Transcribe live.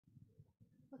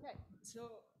Okay,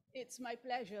 so it's my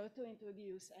pleasure to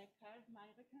introduce Eckhard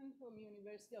Meinrenken from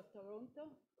University of Toronto.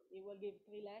 He will give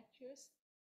 3 lectures.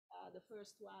 The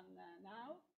first one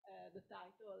now, the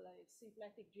title is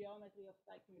Symplectic Geometry of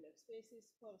Teichmueller Spaces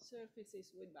for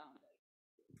Surfaces with Boundary.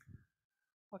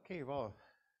 Okay, well,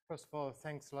 first of all,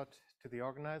 thanks a lot to the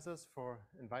organizers for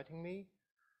inviting me.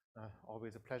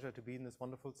 Always a pleasure to be in this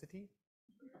wonderful city.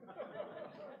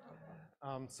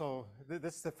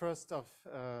 This is the first of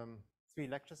 3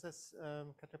 lectures, as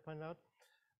Katja pointed out.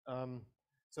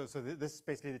 This is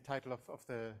basically the title of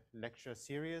the lecture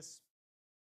series.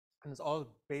 And it's all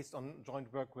based on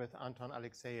joint work with Anton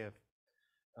Alexeyev,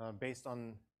 based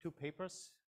on 2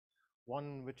 papers.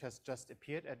 One which has just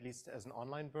appeared, at least as an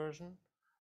online version,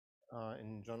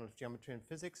 in Journal of Geometry and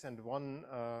Physics, and one,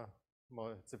 well,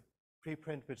 it's a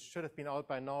preprint which should have been out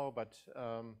by now, but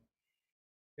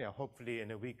yeah, hopefully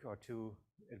in a week or 2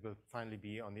 it will finally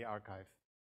be on the archive.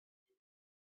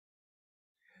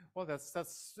 Well,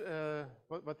 that's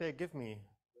what they give me.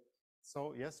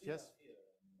 So yes.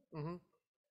 Mm-hmm.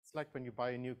 It's like when you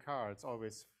buy a new car; it's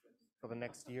always for the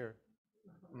next year.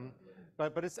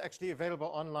 But it's actually available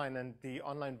online, and the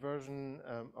online version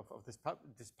of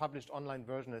this published online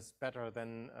version is better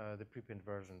than the preprint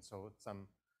version. So some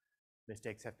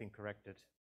mistakes have been corrected,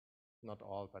 not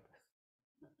all, but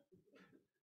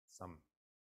some.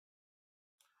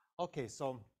 Okay,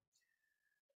 so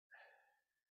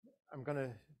I'm going to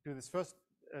do this first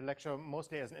lecture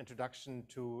mostly as an introduction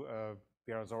to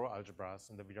Virasoro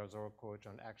algebras and the Virasoro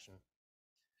coadjoint action.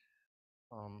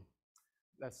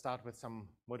 Let's start with some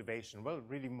motivation. Well,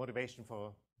 really motivation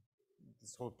for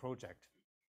this whole project.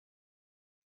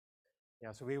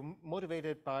 Yeah, so we're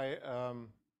motivated by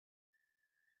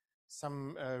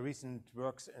some recent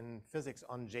works in physics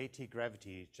on JT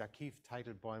gravity,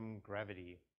 Jacqueff-Teitelbaum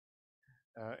gravity,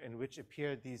 in which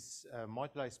appeared these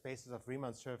moduli spaces of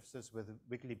Riemann surfaces with a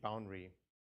wiggly boundary.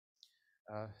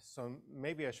 So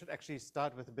maybe I should actually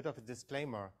start with a bit of a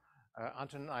disclaimer.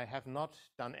 Anton and I have not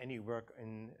done any work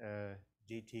in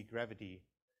JT gravity,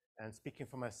 and speaking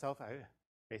for myself, I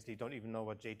basically don't even know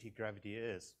what JT gravity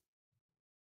is.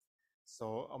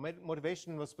 So our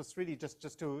motivation was really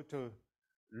just to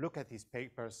look at these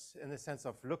papers in the sense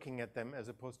of looking at them as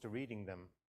opposed to reading them.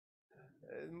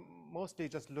 Mostly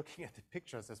just looking at the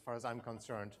pictures as far as I'm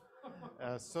concerned.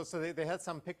 So they had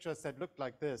some pictures that looked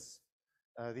like this.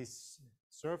 These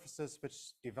surfaces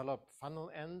which develop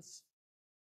funnel ends.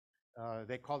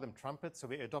 They call them trumpets, so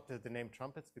we adopted the name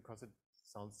trumpets because it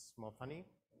sounds more funny.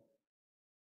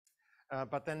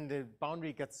 But then the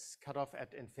boundary gets cut off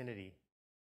at infinity.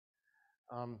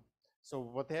 So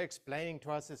what they're explaining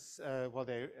to us is, well,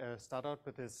 they start out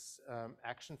with this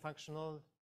action functional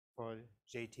for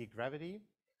JT gravity,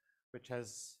 which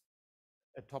has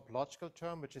a topological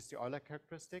term, which is the Euler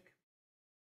characteristic.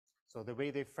 So the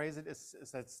way they phrase it is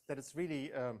that it's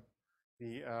really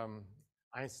the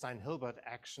Einstein-Hilbert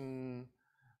action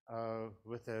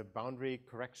with a boundary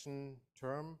correction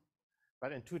term.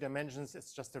 But in 2 dimensions,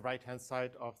 it's just the right-hand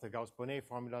side of the Gauss-Bonnet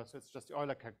formula, so it's just the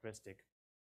Euler characteristic.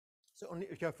 So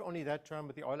if you have only that term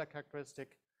with the Euler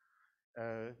characteristic,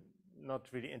 not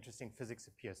really interesting physics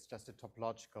appears, just a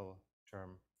topological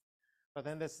term. But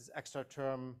then there's this extra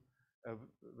term,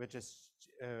 which is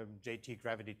JT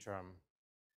gravity term.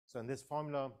 So in this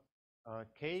formula,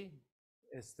 K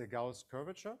is the Gauss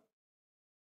curvature.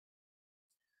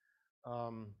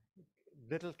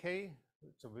 Little k,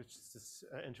 so which is this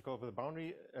integral over the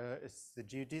boundary, is the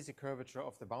geodesic curvature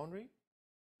of the boundary.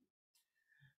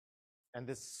 And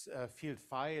this field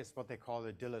phi is what they call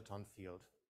a dilaton field.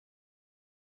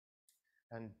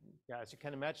 And yeah, as you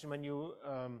can imagine, when you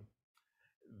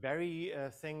vary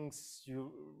things,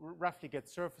 you roughly get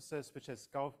surfaces which has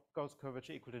Gauss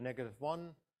curvature equal to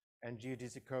 -1 and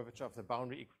geodesic curvature of the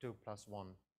boundary equal to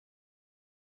 +1.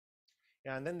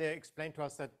 Yeah, and then they explain to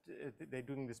us that they're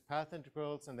doing these path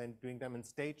integrals and then doing them in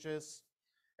stages.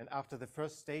 And after the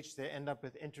first stage, they end up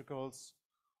with integrals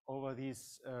over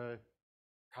these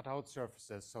cut-out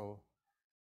surfaces. So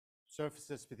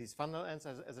surfaces with these funnel ends,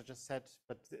 as I just said,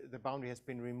 but the boundary has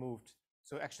been removed.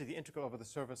 So actually the integral over the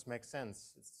surface makes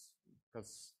sense. It's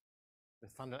because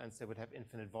with funnel ends, they would have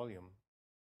infinite volume.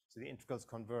 So the integrals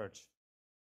converge.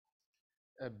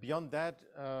 Beyond that,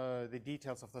 the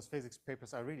details of those physics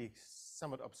papers are really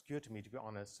somewhat obscure to me, to be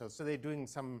honest. So they're doing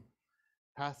some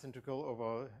path integral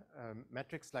over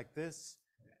metrics like this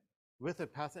with a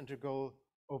path integral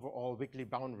over all wiggly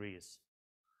boundaries,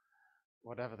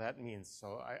 whatever that means.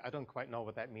 So I don't quite know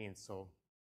what that means. So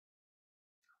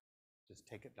just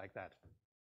take it like that.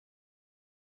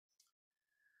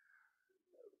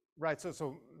 Right,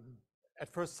 so at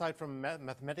first sight, from a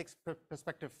mathematics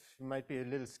perspective, you might be a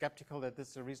little skeptical that this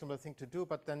is a reasonable thing to do,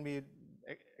 but then we,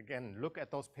 again, look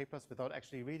at those papers without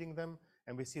actually reading them,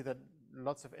 and we see that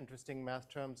lots of interesting math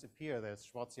terms appear. There's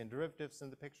Schwarzian derivatives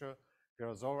in the picture,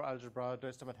 Virasoro algebra,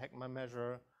 Döstermann-Heckmann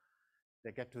measure.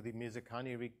 They get to the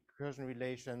Mirzakhani recursion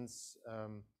relations,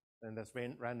 and there's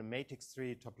random matrix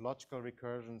theory, topological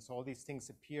recursions. All these things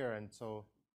appear, and so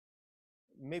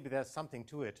maybe there's something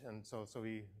to it, and so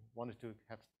we wanted to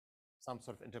have some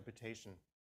sort of interpretation.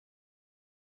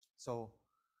 So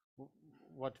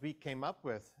what we came up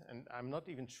with, and I'm not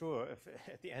even sure if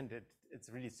at the end it's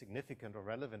really significant or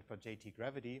relevant for JT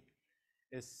gravity,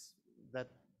 is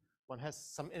that one has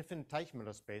some infinite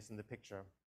Teichmueller space in the picture.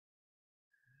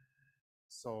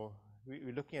 So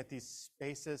we're looking at these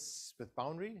spaces with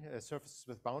boundary, surfaces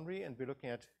with boundary, and we're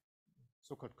looking at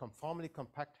so-called conformally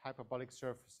compact hyperbolic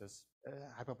surfaces,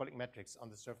 hyperbolic metrics on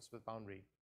the surface with boundary.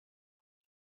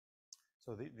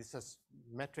 So this is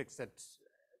metrics that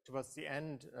towards the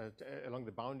end, along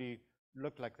the boundary,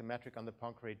 look like the metric on the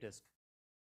Poincare disk,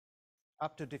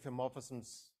 up to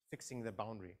diffeomorphisms fixing the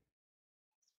boundary.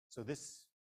 So this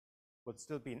would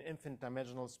still be an infinite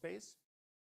dimensional space,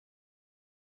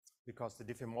 because the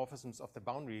diffeomorphisms of the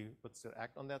boundary would still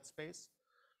act on that space.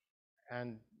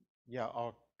 And yeah,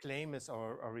 our claim is,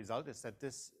 our result is that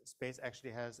this space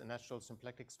actually has a natural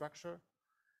symplectic structure,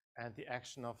 and the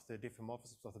action of the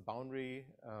diffeomorphisms of the boundary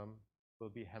will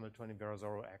be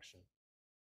Hamiltonian-Virasoro action.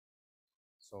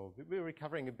 So we're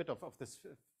recovering a bit of this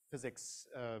physics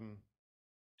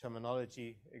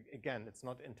terminology. Again, it's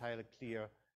not entirely clear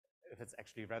if it's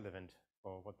actually relevant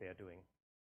for what they are doing.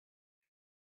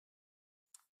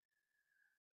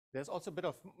 There's also a bit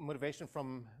of motivation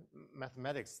from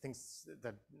mathematics, things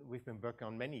that we've been working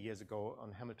on many years ago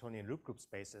on Hamiltonian loop group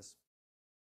spaces.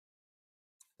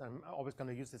 I'm always going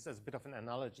to use this as a bit of an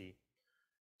analogy.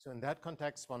 So in that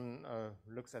context, one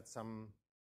looks at some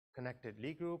connected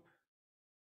Lie group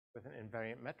with an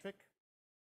invariant metric.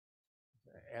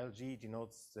 LG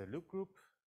denotes the loop group,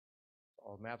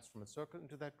 or maps from a circle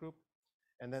into that group.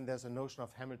 And then there's a notion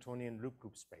of Hamiltonian loop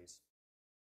group space.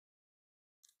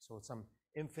 So some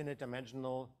infinite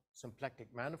dimensional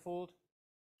symplectic manifold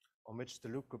on which the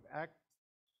loop group acts,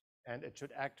 and it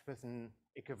should act with an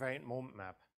equivariant moment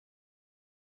map.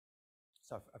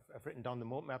 So I've written down the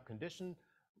moment map condition.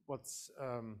 What's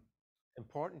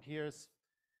important here is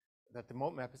that the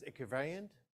moment map is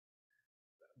equivariant,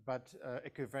 but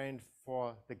equivariant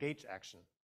for the gauge action.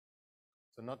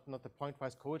 So not the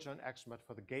pointwise coadjoint action, but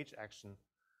for the gauge action.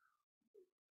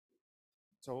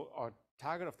 So our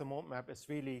target of the moment map is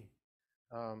really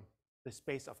the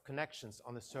space of connections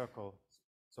on the circle.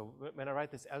 So when I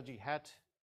write this LG hat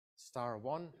star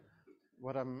 1,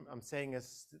 what I'm saying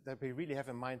is that we really have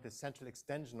in mind the central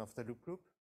extension of the loop group.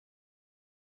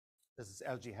 This is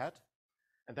LG hat.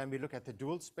 And then we look at the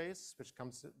dual space, which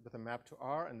comes with a map to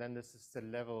R, and then this is the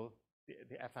level,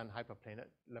 the affine hyperplane at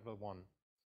level 1.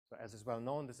 So as is well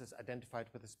known, this is identified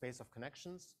with the space of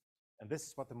connections, and this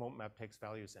is what the moment map takes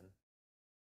values in.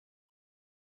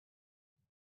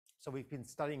 So we've been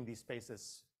studying these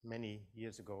spaces many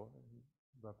years ago,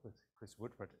 worked with Chris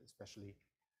Woodward especially.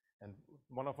 And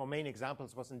one of our main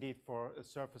examples was indeed for a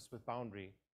surface with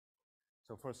boundary.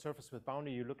 So for a surface with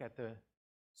boundary, you look at the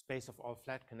space of all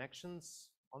flat connections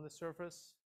on the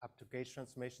surface up to gauge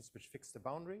transformations which fix the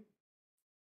boundary.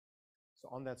 So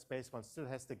on that space, one still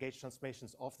has the gauge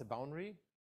transformations of the boundary,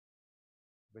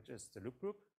 which is the loop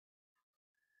group.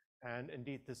 And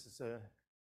indeed, this is a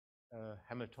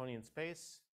Hamiltonian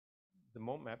space. The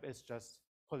moment map is just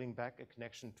pulling back a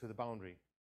connection to the boundary.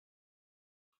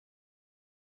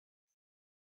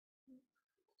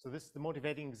 So this is the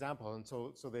motivating example. And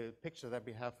so the picture that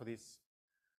we have for these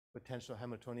potential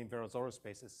Hamiltonian-Virasoro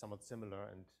spaces is somewhat similar.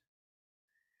 And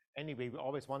anyway, we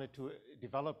always wanted to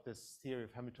develop this theory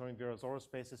of Hamiltonian-Virasoro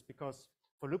spaces because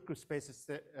for loop group spaces,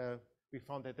 we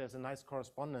found that there's a nice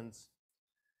correspondence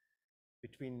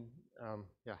between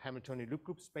Hamiltonian loop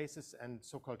group spaces and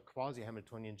so-called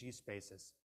quasi-Hamiltonian G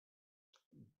spaces.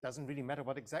 Doesn't really matter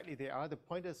what exactly they are. The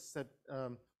point is that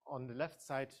on the left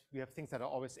side, we have things that are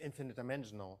always infinite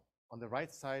dimensional. On the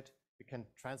right side, we can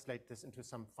translate this into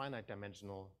some finite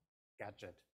dimensional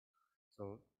gadget.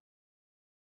 So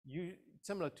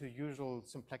similar to usual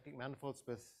symplectic manifolds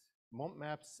with moment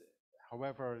maps,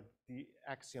 however, the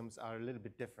axioms are a little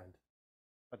bit different,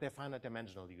 but they're finite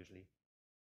dimensional usually.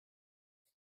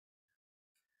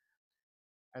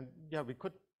 And yeah, we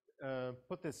could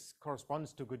put this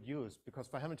correspondence to good use because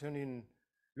for Hamiltonian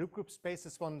loop group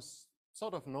spaces, one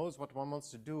sort of knows what one wants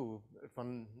to do. If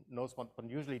one knows what one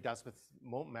usually does with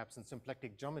moment maps and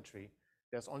symplectic geometry,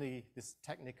 there's only this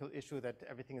technical issue that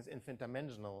everything is infinite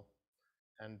dimensional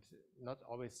and not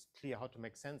always clear how to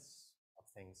make sense of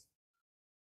things.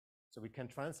 So we can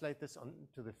translate this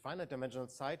onto the finite dimensional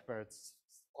side where it's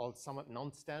all somewhat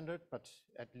non-standard, but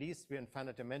at least we're in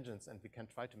finite dimensions and we can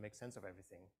try to make sense of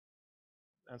everything.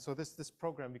 And so this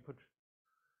program we could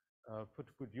put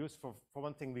good use for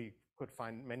one thing. We could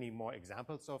find many more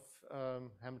examples of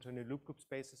Hamiltonian loop group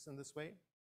spaces in this way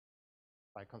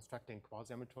by constructing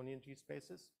quasi-Hamiltonian G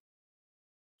spaces.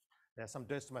 There's some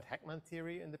Döstermatt-Heckmann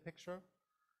theory in the picture.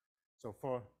 So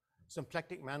for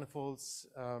symplectic manifolds,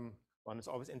 one is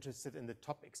always interested in the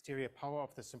top exterior power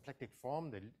of the symplectic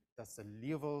form. That's the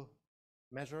Liouville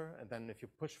measure. And then if you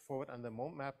push forward on the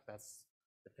moment map, that's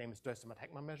the famous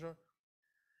Döstermatt-Heckmann measure.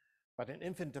 But in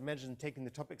infinite dimension, taking the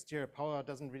top exterior power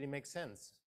doesn't really make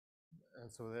sense. And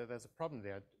so there's a problem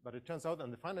there. But it turns out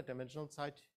on the finite dimensional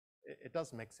side, it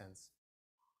does make sense.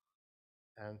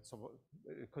 And so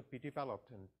it could be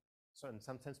developed. And so in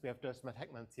some sense, we have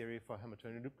Döstermatt-Heckmann theory for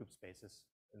Hamiltonian loop group spaces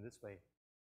in this way.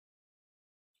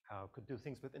 Could do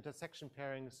things with intersection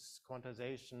pairings,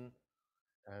 quantization,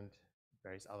 and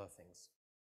various other things.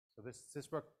 So this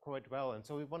worked quite well. And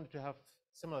so we wanted to have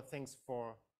similar things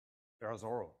for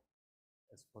Virasoro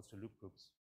as opposed to loop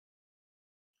groups.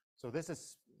 So this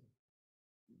is,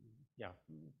 yeah,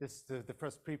 this the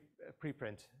first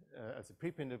preprint. As a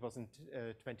preprint, it was in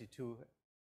 22.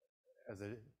 As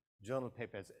a journal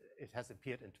paper, it has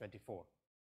appeared in 24.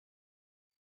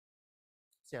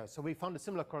 Yeah, so we found a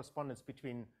similar correspondence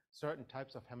between certain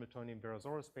types of Hamiltonian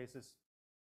Virasoro spaces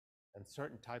and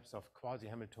certain types of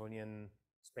quasi-Hamiltonian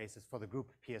spaces for the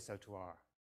group PSL2R,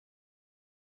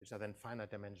 which are then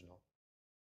finite dimensional.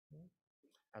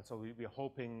 And so we're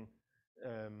hoping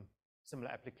similar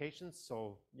applications.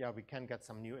 So yeah, we can get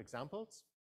some new examples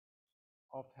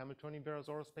of Hamiltonian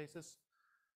Virasoro spaces.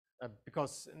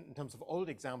 Because in terms of old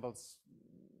examples,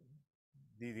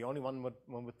 the only one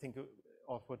one would think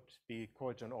of would be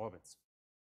coadjoint orbits.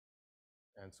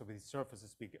 And so with these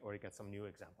surfaces, we already get some new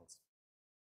examples.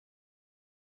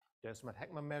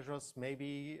 Döstermatt-Heckmann measures,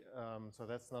 maybe, so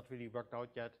that's not really worked out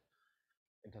yet.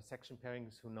 Intersection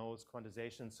pairings, who knows,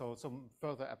 quantization. So some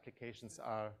further applications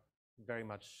are very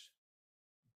much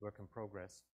work in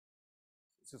progress.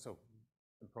 So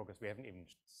in progress, we haven't even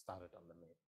started on them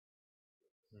yet.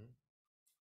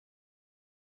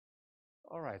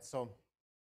 All right, so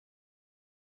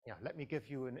yeah, let me give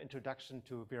you an introduction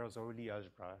to Virasoro Lie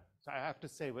algebra. So I have to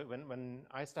say, when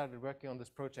I started working on this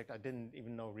project, I didn't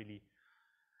even know really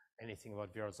anything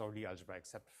about Virasoro Lie algebra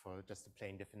except for just a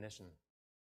plain definition.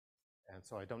 And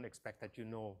so I don't expect that you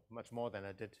know much more than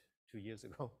I did 2 years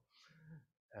ago.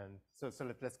 And so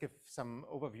let's give some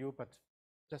overview, but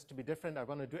just to be different, I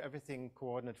want to do everything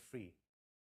coordinate free.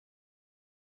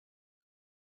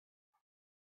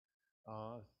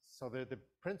 So the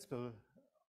principle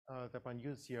that one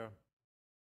uses here,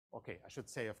 okay, I should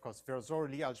say, of course, Virasoro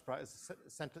Lie algebra is a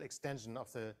central extension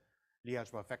of the Lie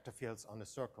algebra vector fields on a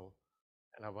circle.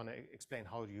 And I want to explain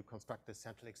how you construct this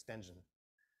central extension.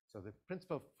 So the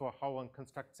principle for how one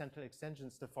constructs central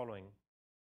extensions is the following.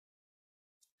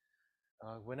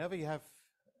 Whenever you have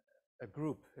a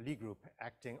group, a Lie group,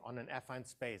 acting on an affine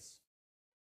space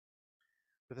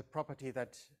with a property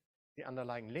that the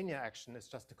underlying linear action is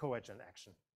just a coadjoint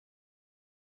action,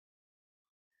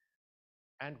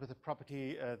 and with a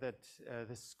property that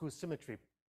the skew symmetry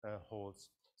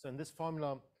holds. So in this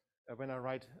formula, when I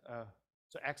write,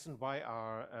 so x and y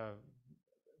are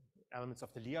elements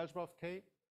of the Lie algebra of K.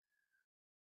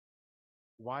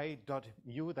 Y dot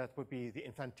mu, that would be the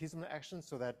infinitesimal action,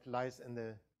 so that lies in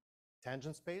the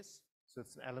tangent space. So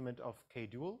it's an element of K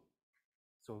dual.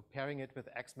 So pairing it with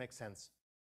x makes sense.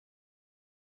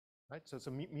 Right?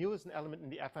 So mu is an element in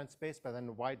the affine space, but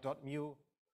then y dot mu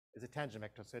is a tangent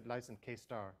vector, so it lies in K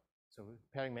star. So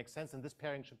pairing makes sense, and this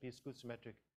pairing should be skew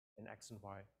symmetric in x and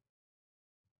y.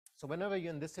 So whenever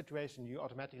you're in this situation, you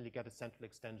automatically get a central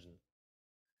extension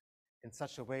in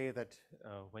such a way that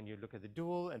when you look at the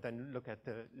dual and then look at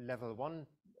the level 1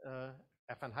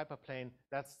 affine hyperplane,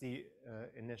 that's the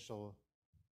initial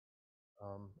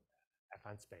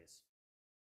affine space.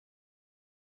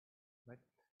 Right?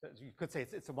 So you could say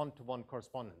it's a one-to-one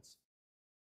correspondence.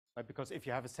 Right? Because if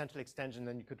you have a central extension,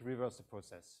 then you could reverse the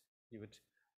process. You would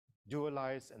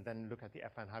dualize and then look at the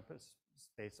affine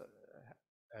hyperspace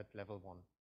at level 1.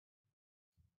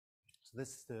 So this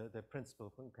is the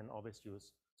principle one can always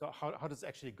use. So how does it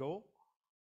actually go?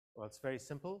 Well, it's very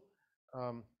simple.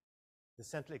 The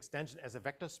central extension as a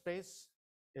vector space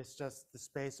is just the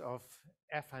space of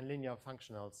affine linear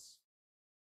functionals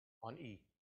on E.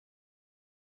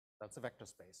 That's a vector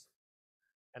space.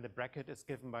 And the bracket is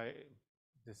given by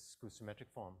this skew symmetric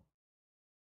form.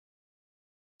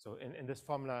 So in this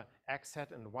formula, x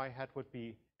hat and y hat would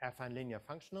be affine linear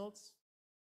functionals.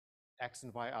 X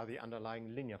and y are the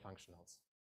underlying linear functionals.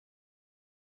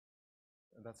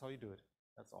 And that's how you do it.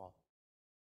 That's all.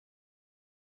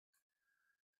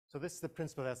 So this is the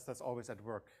principle that's always at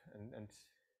work. And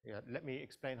yeah, let me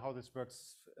explain how this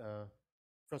works,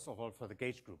 first of all, for the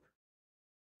gauge group.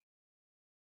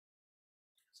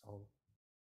 So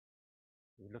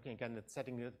we're looking again at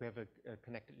setting that we have a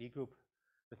connected Lie group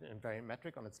with an invariant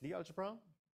metric on its Lie algebra.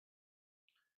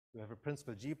 We have a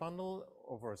principal G bundle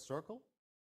over a circle.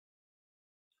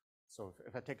 So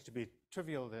if I take it to be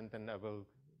trivial, then I will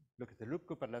look at the loop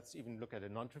group, but let's even look at a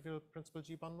non-trivial principal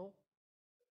G bundle.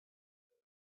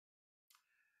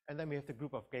 And then we have the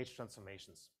group of gauge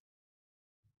transformations.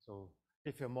 So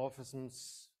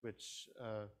diffeomorphisms which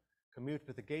commute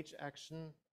with the gauge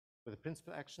action, with the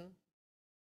principal action.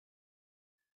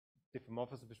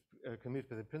 Diffeomorphisms which commute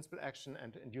with the principal action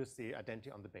and induce the identity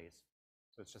on the base.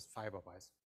 So it's just fiber-wise.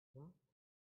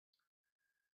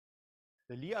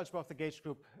 The Lie algebra of the gauge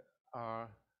group are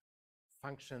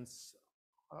functions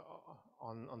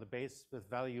on the base with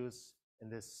values in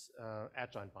this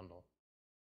adjoint bundle.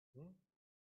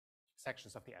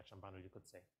 Sections of the adjoint bundle, you could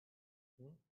say.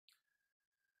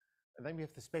 And then we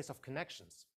have the space of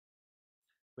connections,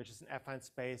 which is an affine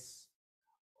space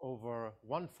over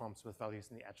one forms with values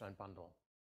in the adjoint bundle.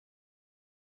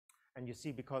 And you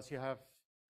see, because you have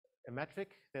a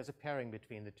metric, there's a pairing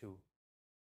between the two.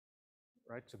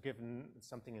 Right? So given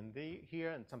something in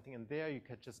here and something in there, you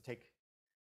could just take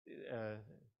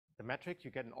the metric,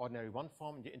 you get an ordinary one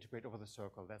form, and you integrate over the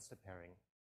circle. That's the pairing.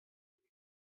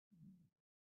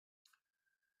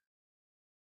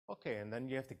 Okay, and then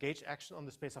you have the gauge action on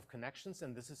the space of connections,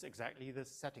 and this is exactly the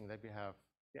setting that we have.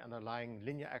 The underlying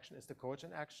linear action is the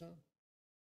coagent action.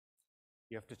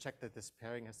 You have to check that this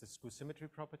pairing has the skew symmetry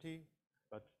property,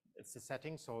 but it's the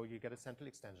setting, so you get a central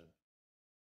extension.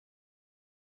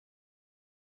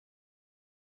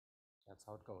 That's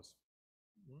how it goes.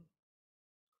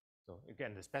 So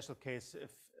again, the special case,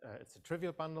 if it's a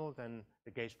trivial bundle, then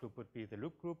the gauge group would be the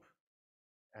loop group,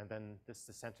 and then this is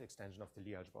the central extension of the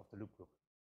Lie algebra of the loop group.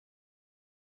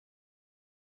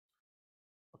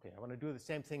 Okay, I want to do the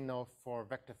same thing now for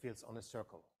vector fields on a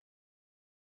circle.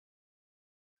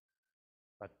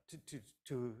 But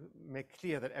to make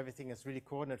clear that everything is really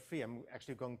coordinate free, I'm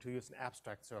actually going to use an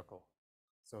abstract circle.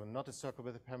 So not a circle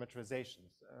with a parameterization.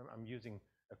 I'm using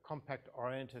a compact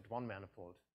oriented one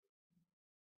manifold.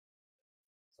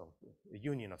 So a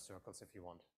union of circles, if you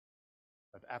want,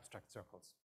 but abstract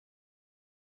circles.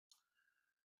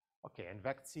 Okay, and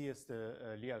vect C is the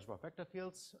Lie algebra of vector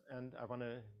fields, and I want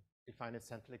to define a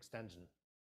central extension.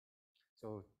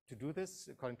 So to do this,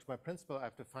 according to my principle, I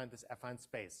have to find this affine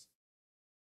space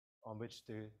on which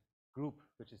the group,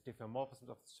 which is diffeomorphisms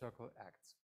of the circle,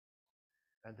 acts.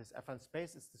 And this affine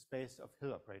space is the space of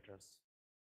Hill operators.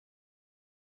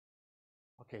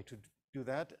 Okay, to do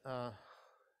that,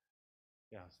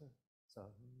 yeah, so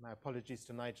my apologies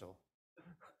to Nigel.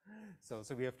 so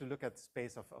we have to look at the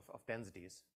space of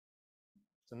densities.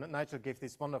 So Nigel gave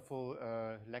these wonderful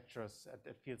lectures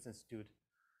at Fields Institute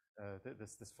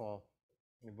this fall.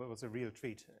 It was a real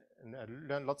treat, and I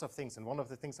learned lots of things. And one of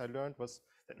the things I learned was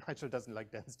that Nigel doesn't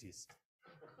like densities.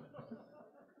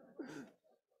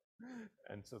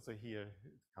 And so here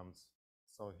it comes.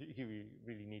 So here we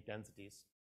really need densities.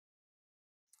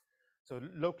 So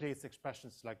locally, it's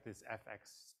expressions like this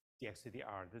fx dx to the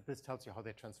r. This tells you how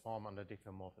they transform under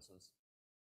diffeomorphisms.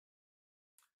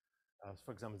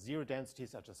 For example, zero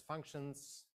densities are just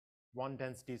functions. One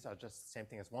densities are just the same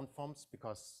thing as one forms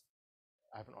because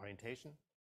I have an orientation.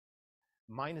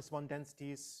 -1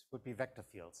 densities would be vector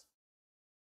fields,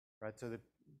 right? So the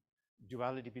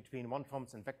duality between one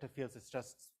forms and vector fields is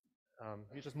just,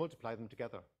 you just multiply them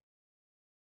together.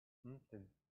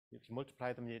 If you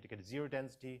multiply them, you get a zero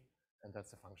density, and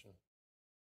that's a function.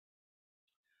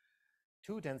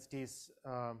 Two densities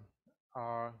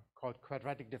are called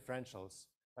quadratic differentials.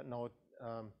 But now,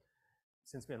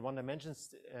 since we're in one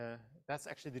dimensions, that's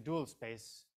actually the dual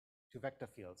space to vector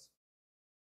fields.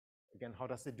 Again, how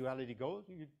does the duality go?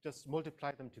 You just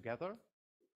multiply them together,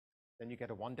 then you get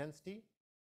a one density,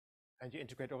 and you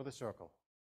integrate over the circle.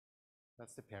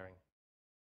 That's the pairing.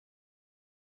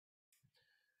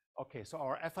 Okay, so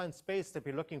our affine space that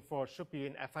we're looking for should be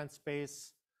an affine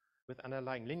space with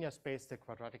underlying linear space, the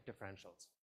quadratic differentials.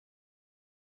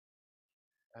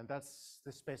 And that's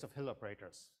the space of Hill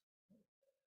operators.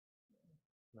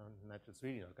 No, Nigel's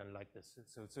really not going to like this.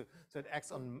 So it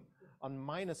acts on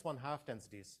 -1 half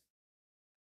densities.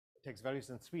 It takes values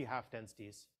in 3 half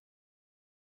densities.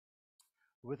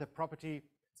 with a property,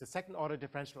 it's a second order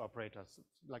differential operator, so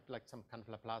like some kind of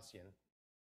Laplacian,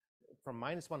 from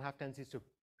 -1/2 densities to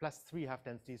 +3 half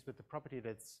densities with the property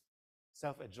that's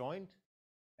self-adjoint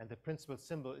and the principal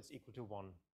symbol is equal to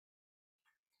 1.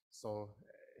 So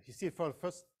if you see it for the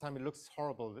first time, it looks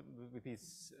horrible with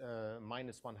these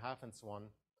 -1/2 and so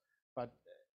on. But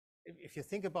if you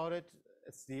think about it,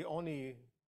 it's the only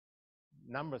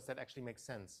numbers that actually make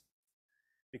sense.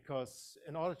 Because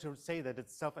in order to say that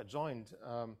it's self-adjoint,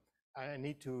 I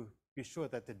need to be sure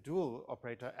that the dual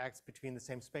operator acts between the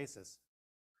same spaces.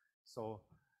 So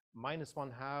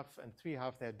 -1/2 and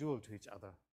 3/2, they're dual to each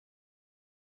other.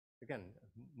 Again,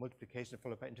 multiplication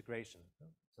followed by integration.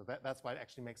 So that's why it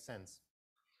actually makes sense.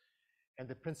 And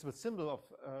the principal symbol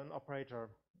of an operator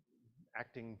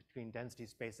acting between density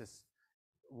spaces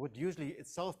would usually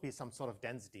itself be some sort of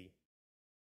density,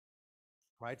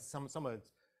 right? Some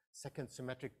second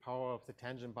symmetric power of the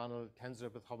tangent bundle tensor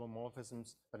with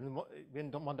homomorphisms, but in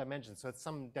one dimension. So it's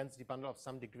some density bundle of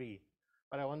some degree.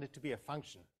 But I want it to be a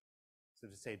function. So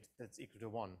to say that's equal to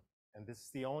 1. And this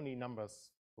is the only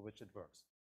numbers for which it works.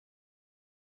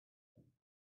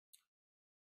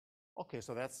 Okay,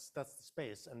 so that's the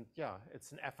space. And yeah,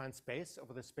 it's an affine space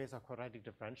over the space of quadratic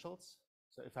differentials.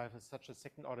 So if I have such a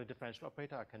second order differential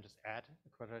operator, I can just add a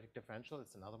quadratic differential.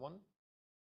 It's another one.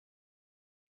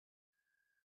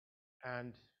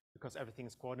 And because everything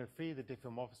is coordinate free, the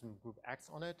diffeomorphism group acts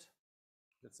on it.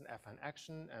 It's an affine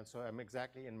action. And so I'm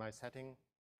exactly in my setting.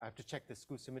 I have to check the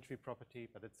skew symmetry property,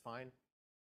 but it's fine.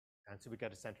 And so we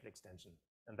get a central extension.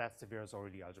 And that's the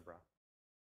Virasoro-Lie algebra,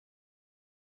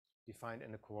 defined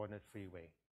in a coordinate free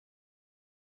way.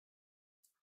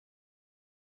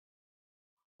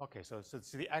 Okay, so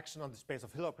it's the action on the space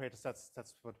of Hill operators.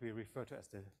 That's what we refer to as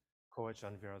the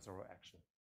coadjoint Virasoro action.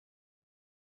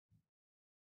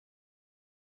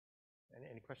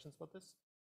 Any questions about this?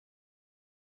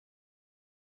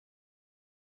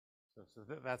 So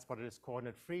that's what it is,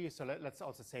 coordinate free. So let's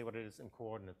also say what it is in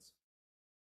coordinates.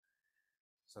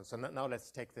 So now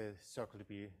let's take the circle to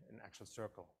be an actual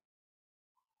circle.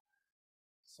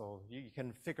 So you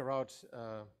can figure out,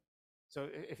 so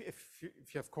if you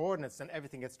have coordinates, then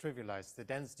everything gets trivialized. The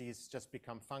densities just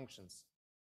become functions.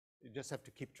 You just have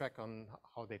to keep track on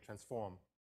how they transform.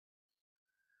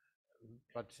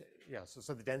 But yeah,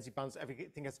 so the density bounds,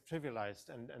 everything gets trivialized.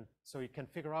 And so you can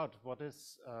figure out what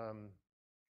is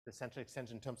the central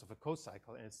extension in terms of a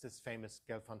cocycle, and it's this famous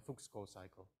Gelfand-Fuchs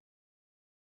cocycle.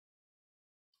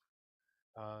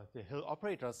 The Hill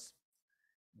operators,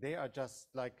 they are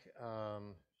just like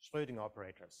Schrödinger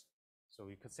operators. So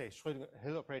you could say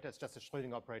Hill operator is just a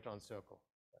Schrödinger operator on circle.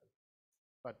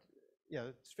 But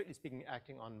yeah, strictly speaking,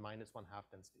 acting on -1/2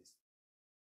 densities.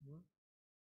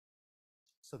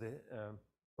 So the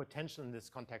potential in this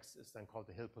context is then called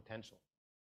the Hill potential.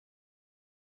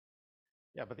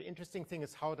 Yeah, but the interesting thing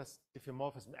is, how does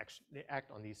diffeomorphism actually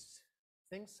act on these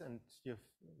things? And you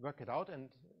work it out,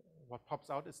 and what pops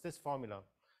out is this formula.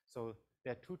 So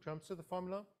there are two terms to the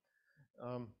formula.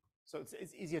 So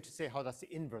it's easier to say, how does the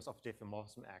inverse of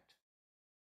diffeomorphism act?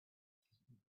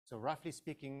 So roughly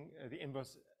speaking, the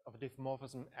inverse of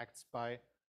diffeomorphism acts by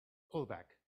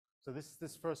pullback. So this is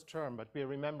this first term, but we're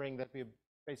remembering that we're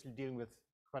basically dealing with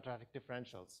quadratic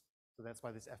differentials. So that's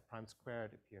why this f prime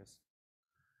squared appears.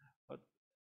 But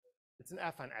it's an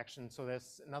affine action, so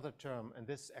there's another term, and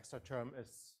this extra term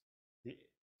is the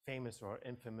famous or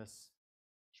infamous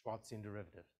Schwarzian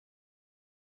derivative.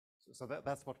 So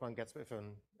that's what one gets if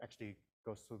one actually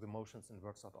goes through the motions and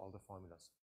works out all the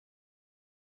formulas.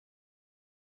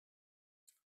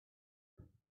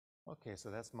 Okay, so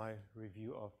that's my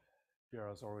review of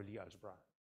Virasoro-Lie algebra.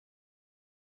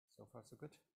 So far, so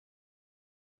good.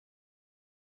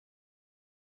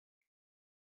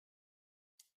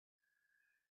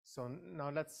 So now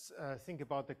let's think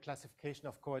about the classification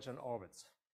of coadjoint orbits.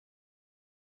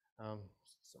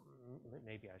 So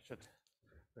maybe I should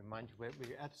remind you where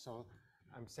we're at. So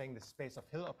I'm saying the space of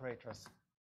Hill operators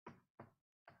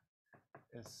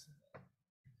is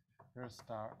Vir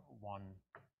star 1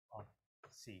 of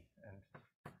C, and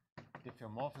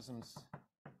diffeomorphisms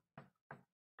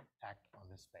act on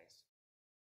this space.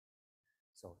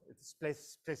 So it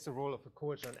plays the role of a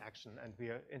coadjoint action, and we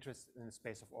are interested in the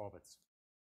space of orbits.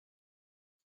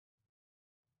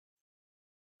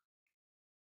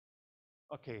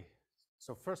 Okay,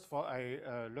 so first of all,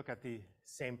 I look at the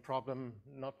same problem,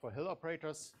 not for Hill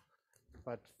operators,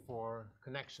 but for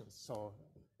connections. So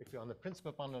if you're on the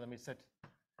principal bundle, let me set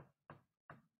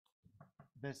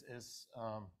this is,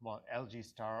 well, LG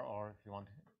star, or if you want,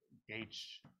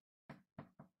 gauge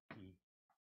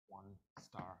P1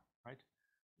 star, right?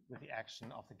 With the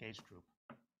action of the gauge group.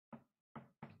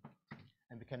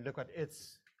 And can look at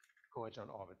its coadjoint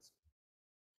orbits.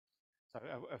 So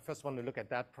I first want to look at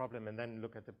that problem and then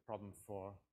look at the problem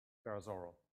for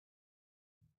Verasoro.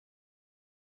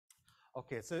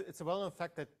 Okay, so it's a well-known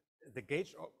fact that the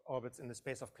gauge orbits in the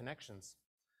space of connections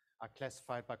are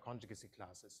classified by conjugacy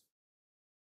classes.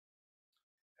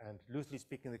 And loosely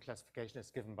speaking, the classification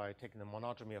is given by taking the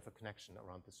monodromy of a connection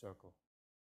around the circle.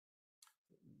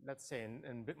 Let's say in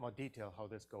a bit more detail how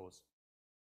this goes.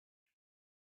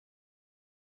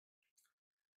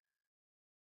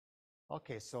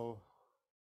 Okay, so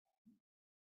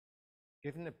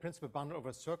given a principal bundle over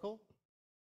a circle,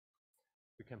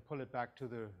 we can pull it back to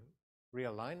the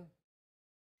real line.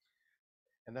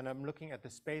 And then I'm looking at the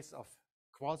space of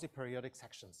quasi-periodic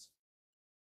sections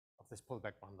of this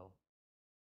pullback bundle.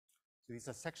 So these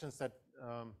are sections that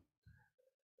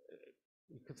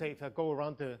you could say if I go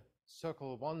around the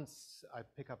circle once, I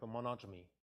pick up a monodromy.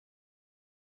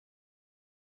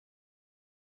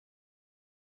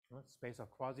 Space of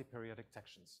quasi-periodic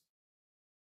sections.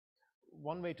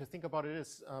 One way to think about it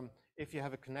is if you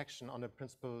have a connection on a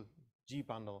principal G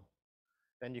bundle,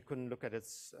 then you couldn't look at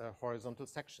its horizontal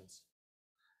sections.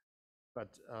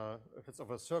 But if it's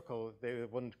over a circle, they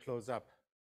wouldn't close up,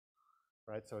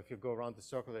 right? So if you go around the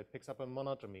circle, it picks up a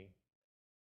monodromy.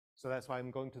 So that's why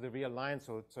I'm going to the real line,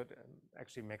 so it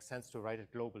actually makes sense to write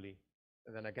it globally.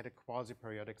 And then I get a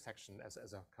quasi-periodic section as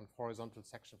a kind of horizontal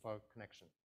section for a connection.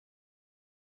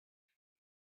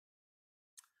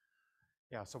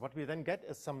 Yeah, so what we then get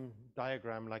is some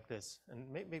diagram like this. And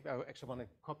maybe I actually want to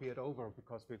copy it over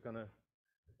because we're going to,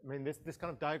 I mean, this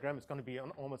kind of diagram is going to be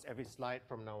on almost every slide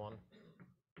from now on.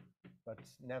 But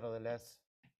nevertheless,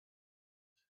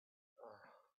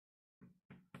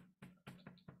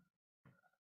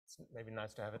 it's maybe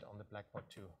nice to have it on the blackboard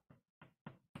too.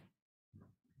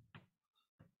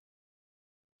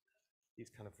 These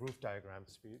kind of roof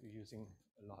diagrams we're using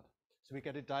a lot. So we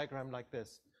get a diagram like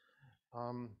this.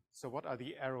 So what are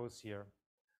the arrows here?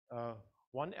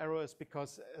 One arrow is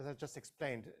because, as I just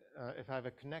explained, if I have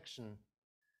a connection,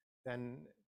 then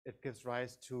it gives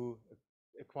rise to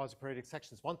a quasi-periodic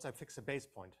sections once I fix a base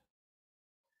point.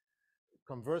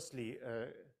 Conversely,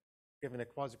 given a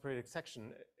quasi-periodic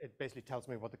section, it basically tells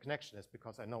me what the connection is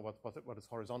because I know what is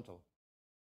horizontal.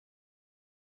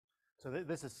 So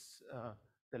this is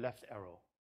the left arrow.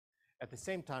 At the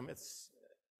same time, it's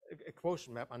a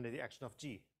quotient map under the action of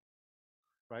G.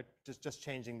 Right, just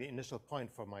changing the initial point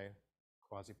for my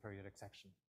quasi-periodic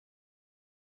section.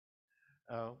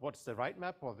 What's the right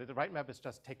map? Well, the right map is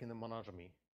just taking the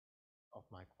monodromy of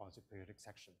my quasi-periodic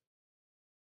section.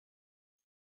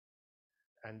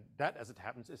 And that, as it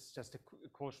happens, is just a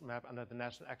quotient map under the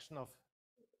national action of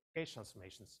gauge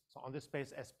transformations. So on this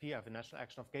space SP, I have a national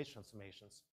action of gauge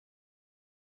transformations.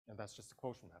 And that's just a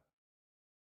quotient map.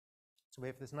 So we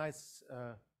have this nice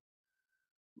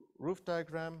roof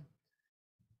diagram.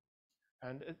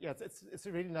 And yeah, it's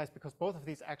really nice because both of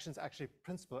these actions are actually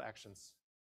principal actions.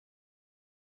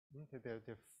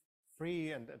 They're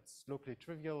free and it's locally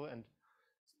trivial, and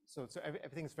so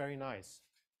everything is very nice.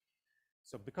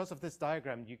 So because of this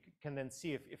diagram, you can then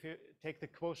see if you take the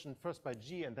quotient first by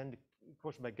G and then the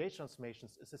quotient by gauge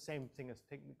transformations, it's the same thing as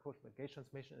taking the quotient by gauge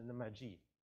transformation and then by G.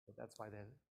 So that's why they're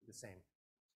the same.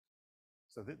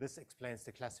 So this explains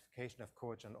the classification of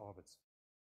coadjoint orbits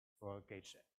for a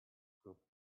gauge group.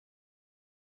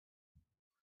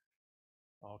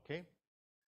 Okay,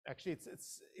 actually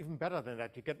it's even better than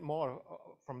that. You get more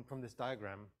from this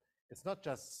diagram. It's not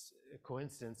just a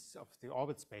coincidence of the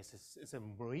orbit spaces, it's a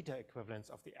Morita equivalence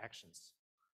of the actions.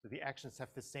 So the actions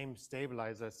have the same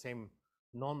stabilizer, same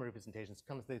normal representations,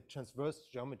 kind of the transverse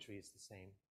geometry is the same.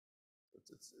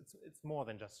 It's more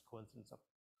than just coincidence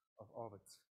of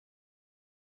orbits.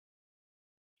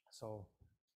 So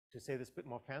to say this a bit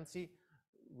more fancy,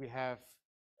 we have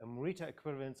a Morita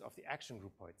equivalence of the action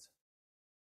groupoids.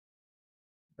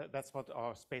 That's what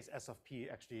our space S of P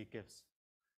actually gives.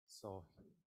 So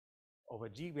over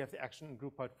G, we have the action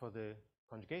groupoid for the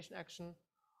conjugation action.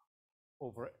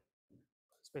 Over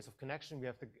space of connection, we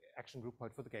have the action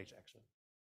groupoid for the gauge action.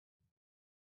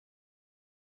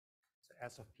 So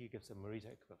S of P gives a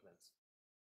Morita equivalence.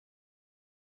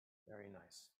 Very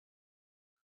nice.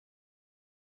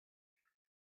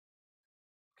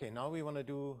 Okay, now we want to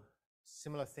do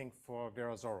similar thing for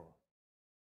Verasoro.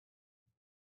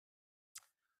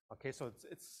 Okay, so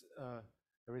it's a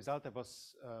result that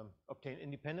was obtained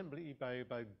independently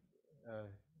by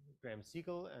Graham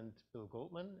Siegel and Bill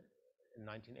Goldman in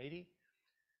 1980.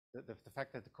 The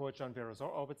fact that the coadjoint Verasoro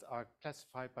orbits are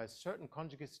classified by certain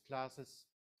conjugacy classes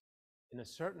in a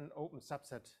certain open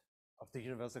subset of the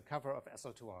universal cover of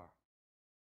SL2R.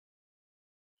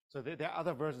 So there are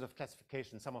other versions of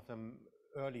classification, some of them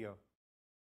earlier.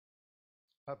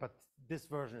 But this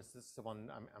version is the one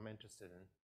I'm interested in.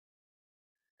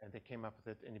 And they came up with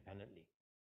it independently.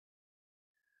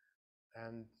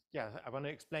 And yeah, I want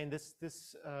to explain this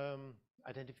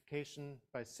identification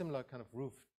by a similar kind of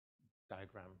roof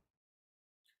diagram.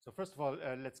 So first of all,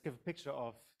 let's give a picture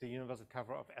of the universal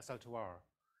cover of SL2R.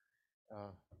 I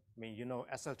mean, you know,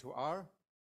 SL2R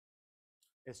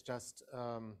is just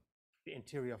the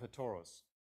interior of a torus,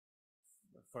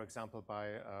 for example,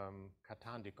 by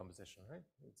Cartan decomposition, right?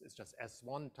 It's just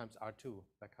S1 times R2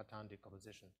 by Cartan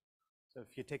decomposition. So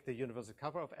if you take the universal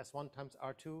cover of S1 times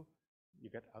R2, you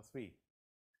get R3.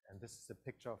 And this is a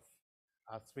picture of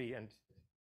R3, and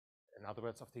in other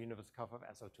words, of the universal cover of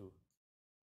SL2.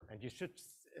 And you should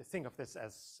think of this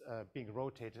as being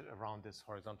rotated around this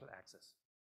horizontal axis.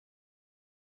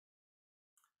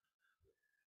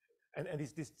 And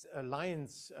these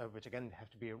lines, which again have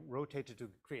to be rotated to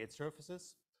create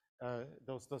surfaces,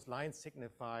 those lines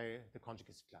signify the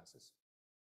conjugacy classes.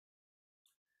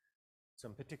 So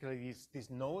in particular, these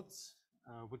nodes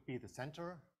would be the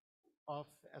center of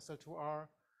SL2R.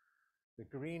 The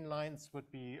green lines would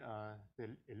be the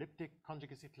elliptic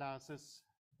conjugacy classes.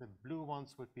 The blue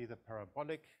ones would be the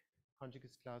parabolic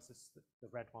conjugacy classes. The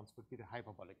red ones would be the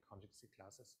hyperbolic conjugacy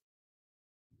classes.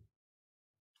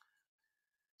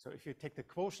 So if you take the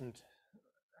quotient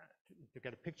to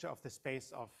get a picture of the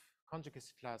space of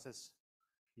conjugacy classes,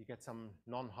 you get some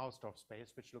non-Hausdorff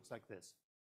space, which looks like this.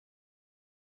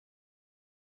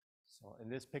 So in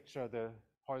this picture, the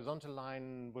horizontal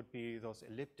line would be those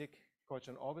elliptic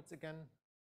quotient orbits again,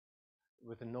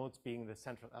 with the nodes being the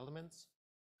central elements.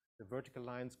 The vertical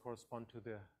lines correspond to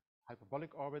the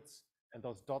hyperbolic orbits, and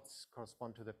those dots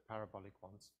correspond to the parabolic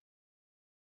ones.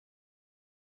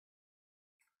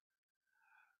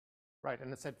 Right,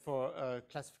 and I said for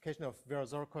classification of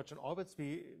Virasoro quotient orbits,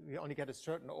 we only get a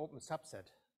certain open subset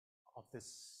of this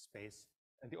space.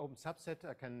 And the open subset,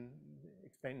 I can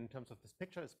explain in terms of this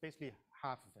picture, is basically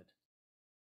half of it.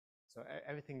 So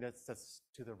everything that's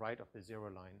to the right of the zero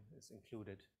line is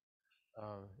included.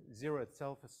 Zero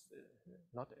itself is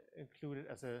not included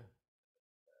as a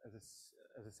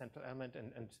central element,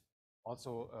 and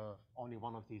also only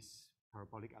one of these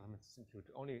parabolic elements is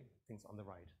included, only things on the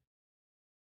right.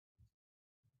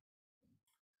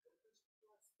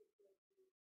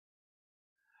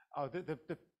 Oh,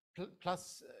 the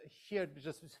plus here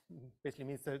just basically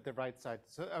means the right side.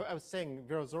 So I was saying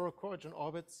Virasoro quotient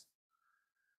orbits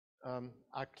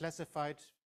are classified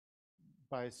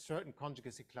by certain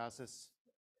conjugacy classes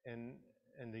in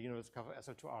the universal cover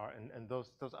SL2R, and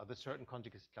those are the certain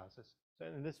conjugacy classes. So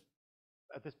in this,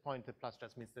 at this point, the plus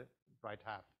just means the right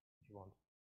half, if you want.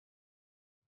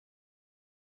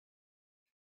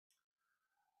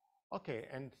 Okay,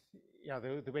 and yeah,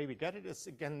 the way we get it is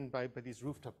again by these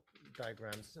rooftop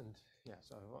diagrams, and yeah,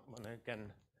 so I want to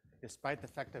again, despite the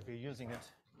fact that we're using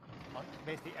it on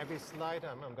basically every slide,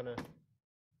 I'm going to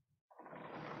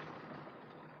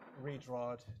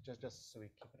redraw it just so we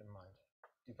keep it in mind.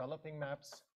 Developing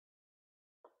maps,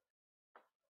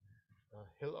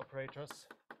 hill operators,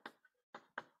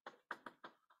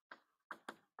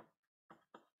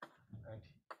 and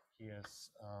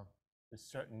here's a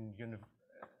certain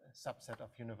subset of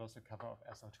universal cover of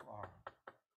SL2R.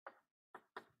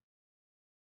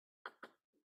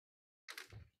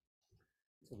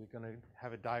 So we're going to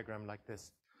have a diagram like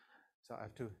this. So I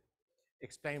have to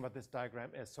explain what this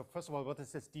diagram is. So first of all, what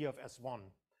is this D of S1?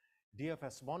 D of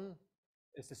S1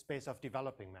 is the space of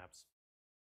developing maps.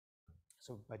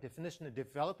 So by definition, a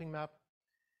developing map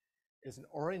is an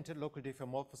oriented local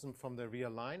diffeomorphism from the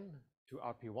real line to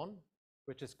RP1,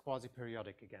 which is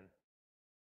quasi-periodic again,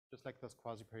 just like those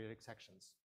quasi-periodic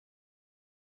sections.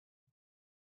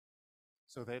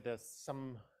 So there's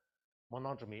some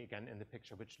monodromy again in the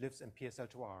picture, which lives in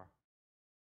PSL2R.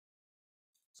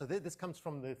 So this comes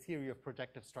from the theory of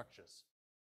projective structures.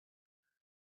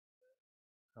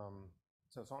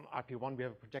 So on RP1, we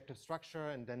have a projective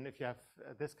structure, and then if you have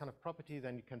this kind of property,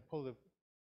 then you can pull the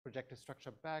projective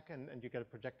structure back, and you get a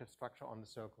projective structure on the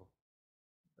circle.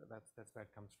 So that's where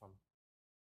it comes from.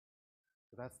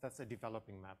 So that's a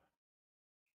developing map.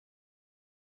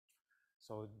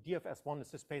 So D of S1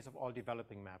 is the space of all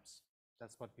developing maps.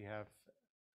 That's what we have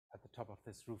at the top of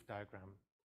this roof diagram.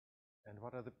 And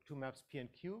what are the two maps P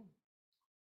and Q?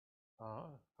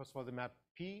 First of all, the map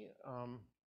P,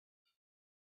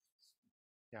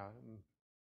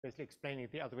 basically explaining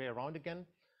it the other way around again.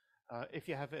 If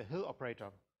you have a hill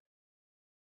operator,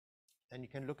 then you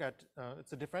can look at,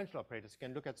 it's a differential operator, so you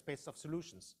can look at space of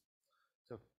solutions.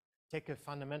 So take a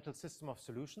fundamental system of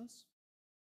solutions,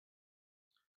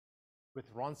 with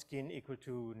Wronskian equal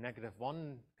to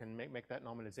 -1, can make that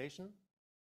normalization.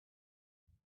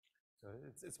 So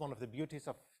it's one of the beauties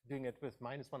of doing it with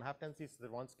 -1 half densities. The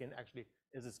Wronskian actually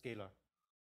is a scalar,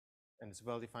 and it's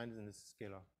well defined in this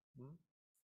scalar.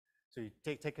 So you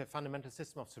take a fundamental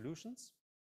system of solutions.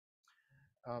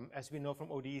 As we know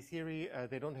from ODE theory,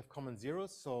 they don't have common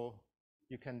zeros, so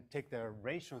you can take their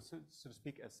ratio, so to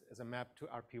speak, as a map to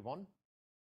RP1,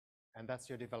 and that's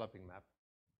your developing map.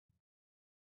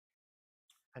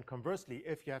 And conversely,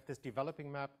 if you have this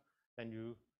developing map, then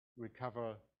you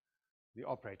recover the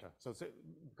operator. So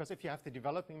because if you have the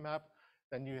developing map,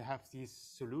 then you have these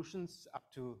solutions up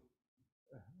to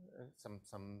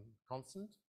some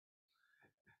constant.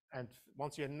 And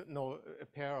once you know a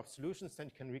pair of solutions, then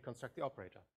you can reconstruct the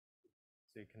operator.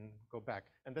 So you can go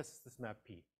back. And this is this map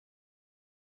P.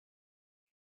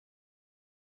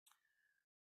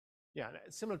 Yeah,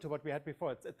 similar to what we had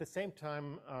before. It's at the same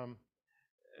time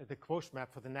the quotient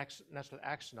map for the natural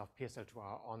action of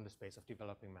PSL2R on the space of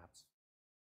developing maps.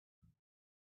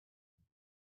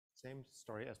 Same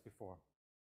story as before.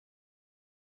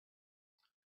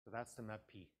 So that's the map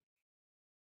P.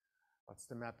 What's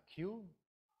the map Q?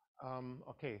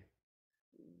 Okay,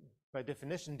 by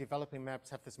definition, developing maps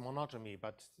have this monogamy,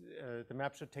 but the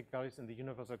map should take values in the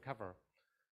universal cover.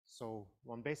 So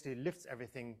one basically lifts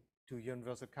everything to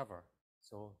universal cover.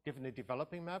 So given a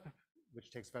developing map, which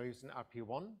takes values in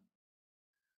RP1,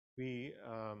 we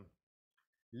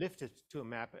lift it to a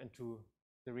map into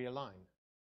the real line.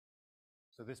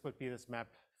 So this would be this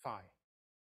map phi.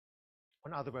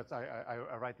 In other words, I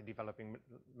write the developing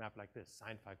map like this: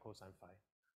 sine phi, cosine phi.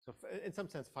 So in some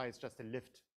sense, phi is just a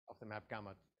lift of the map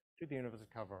gamma to the universal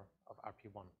cover of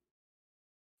RP1.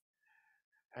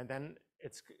 And then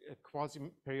it's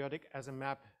quasi-periodic as a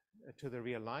map to the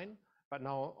real line. But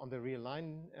now on the real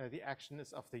line, the action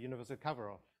is of the universal cover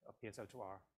of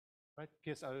PSL2R. Right?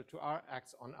 PSL2R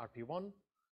acts on RP1,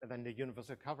 and then the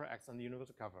universal cover acts on the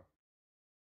universal cover.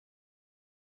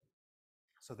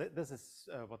 So this is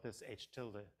what this H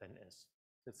tilde then is.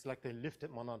 It's like the lifted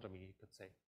monogamy, you could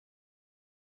say.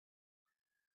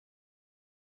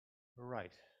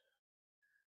 Right.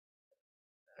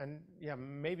 And yeah,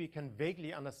 maybe you can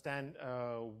vaguely understand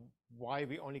why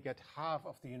we only get half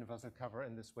of the universal cover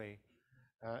in this way.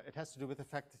 It has to do with the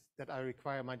fact that I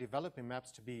require my developing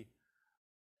maps to be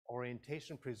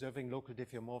orientation preserving local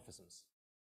diffeomorphisms.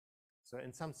 So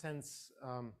in some sense,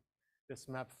 this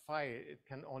map phi, it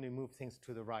can only move things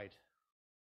to the right.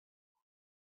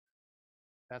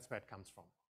 That's where it comes from.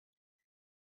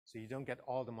 So you don't get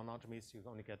all the monotomies, you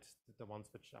only get the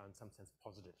ones which are in some sense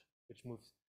positive, which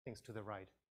moves things to the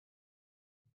right.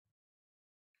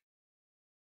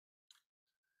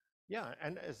 Yeah,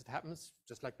 and as it happens,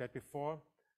 just like that before,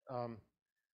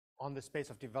 on the space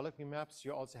of developing maps,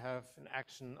 you also have an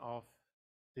action of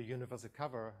the universal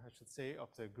cover, I should say,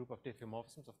 of the group of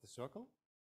diffeomorphisms of the circle.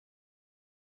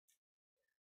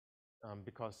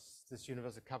 Because this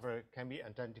universal cover can be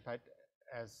identified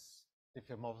as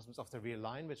diffeomorphisms of the real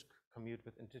line, which commute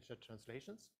with integer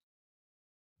translations.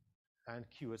 And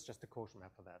Q is just a quotient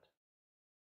map for that.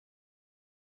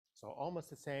 So almost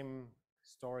the same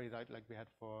story like we had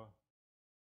for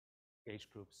gauge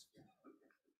groups.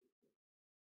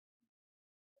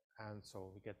 And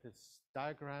so we get this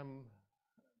diagram,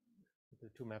 the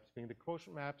two maps being the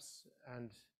quotient maps,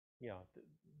 and yeah,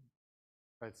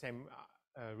 by the same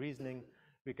reasoning,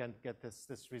 we can get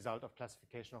this result of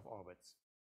classification of orbits.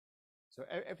 So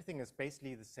everything is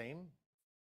basically the same,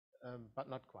 but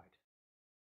not quite.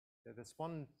 There's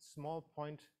one small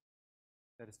point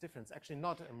that is different. It's actually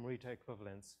not a Morita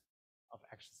equivalence of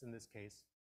actions in this case.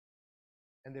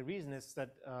 And the reason is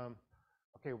that,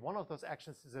 okay, one of those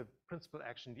actions is a principal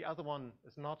action. The other one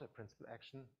is not a principal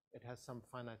action. It has some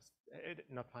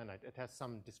not finite, it has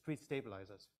some discrete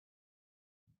stabilizers.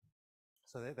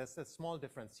 So there's a small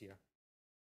difference here.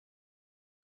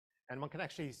 And one can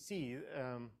actually see,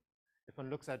 if one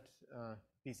looks at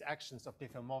these actions of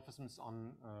diffeomorphisms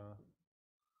on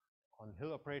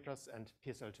Hill operators and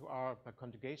PSL2R by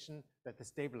conjugation, that the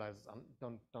stabilizers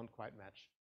don't quite match.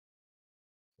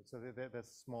 So there's a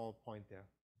small point there.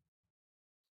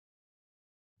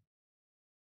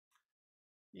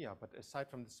 Yeah, but aside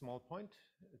from the small point,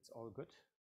 it's all good.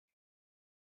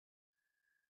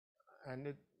 And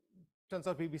it turns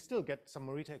out we still get some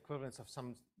Morita equivalence of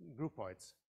some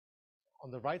groupoids.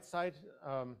 On the right side,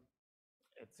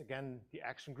 it's again the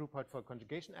action groupoid for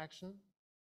conjugation action.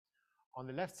 On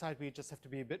the left side, we just have to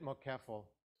be a bit more careful.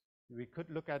 We could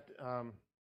look at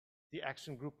the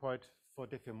action groupoid for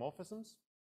diffeomorphisms.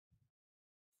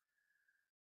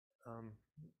 I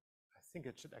think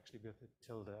it should actually be with a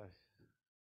tilde.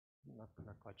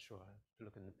 Not quite sure. I have to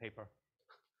look in the paper.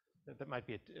 That might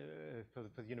be it for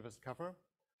the universal cover.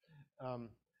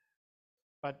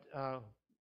 But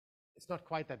it's not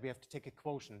quite that we have to take a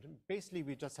quotient. Basically,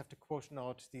 we just have to quotient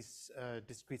out these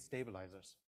discrete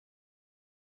stabilizers.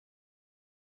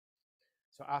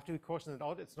 So after we quotient it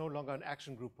out, it's no longer an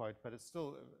action groupoid, but it's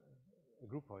still a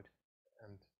groupoid.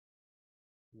 And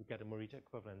we get a Morita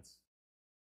equivalence.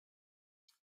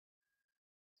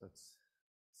 So it's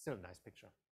still a nice picture.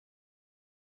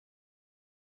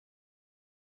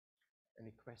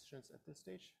 Any questions at this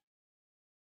stage?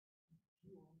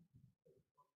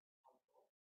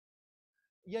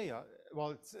 Yeah.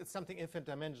 Well, it's something infinite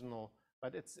dimensional,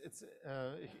 but it's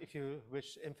if you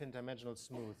wish, infinite dimensional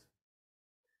smooth.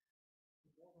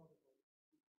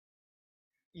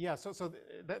 Yeah. So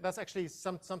that's actually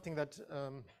something that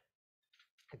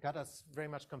got us very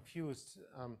much confused.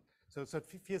 So it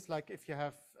feels like if you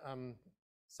have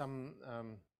some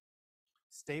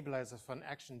stabilizers for an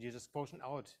action, you just quotient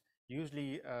out.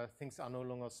 Usually things are no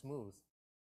longer smooth,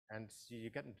 and you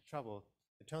get into trouble.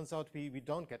 It turns out we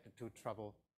don't get into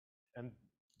trouble, and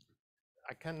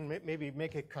I can maybe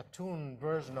make a cartoon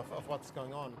version of what's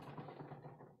going on.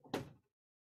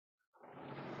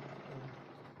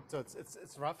 So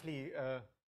it's roughly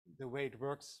the way it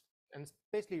works, and it's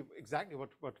basically exactly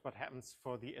what happens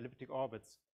for the elliptic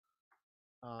orbits.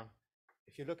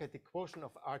 If you look at the quotient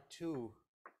of R2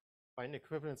 by an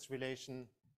equivalence relation,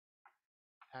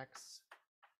 x,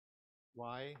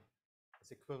 y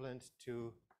is equivalent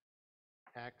to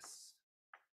x,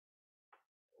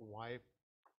 y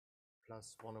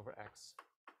plus 1 over x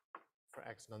for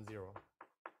x non-zero.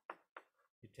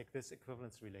 You take this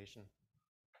equivalence relation.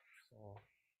 So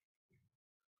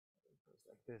it goes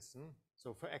like this.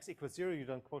 So for x equals 0, you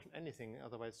don't quotient anything.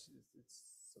 Otherwise,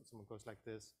 someone goes like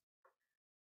this.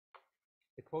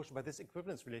 The quotient by this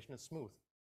equivalence relation is smooth.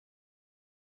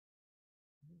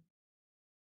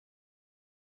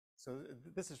 So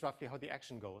this is roughly how the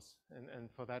action goes, and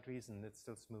for that reason, it's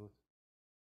still smooth.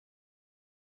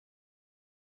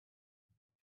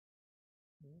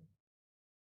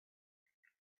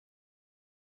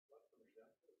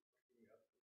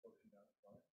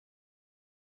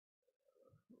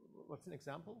 What's an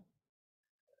example?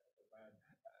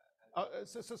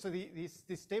 So these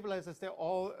stabilizers, they're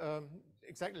all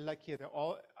exactly like here. They're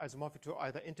all isomorphic to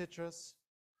either integers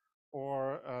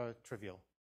or trivial.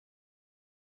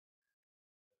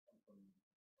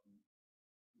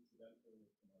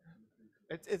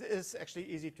 It is actually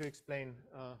easy to explain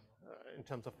in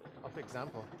terms of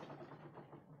example.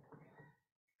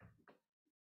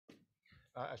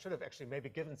 I should have actually maybe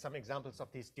given some examples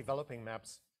of these developing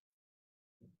maps.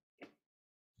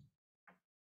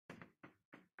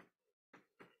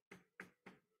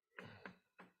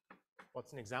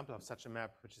 What's an example of such a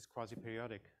map which is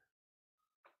quasi-periodic?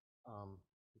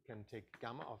 You can take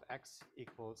gamma of x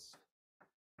equals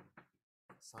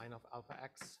sine of alpha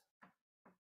x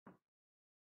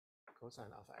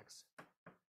cosine alpha x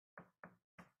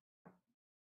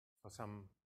for some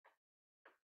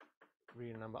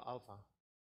real number alpha.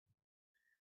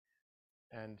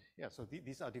 And yeah, so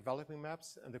these are developing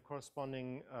maps, and the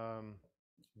corresponding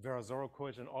Virasoro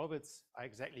coordinate orbits are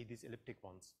exactly these elliptic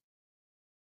ones.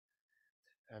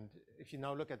 And if you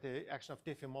now look at the action of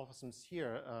diffeomorphisms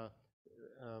here,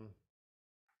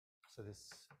 so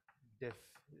this diff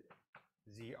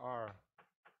ZR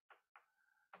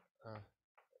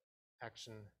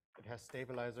action, it has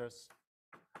stabilizers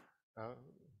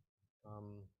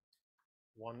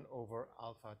 1 over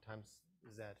alpha times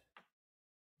z,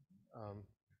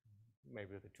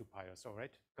 maybe with a 2 pi or so,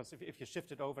 right? Because if you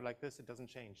shift it over like this, it doesn't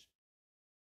change.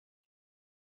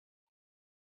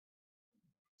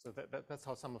 So that's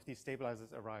how some of these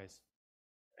stabilizers arise.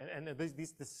 And this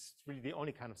is really the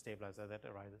only kind of stabilizer that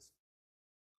arises.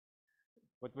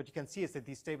 What you can see is that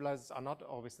these stabilizers are not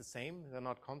always the same. They're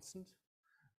not constant.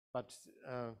 But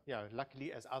yeah,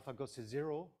 luckily, as alpha goes to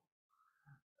 0,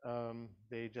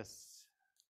 they just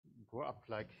go up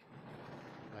like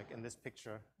in this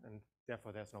picture, and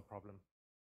therefore there's no problem.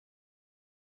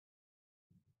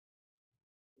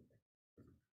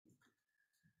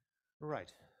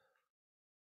 Right.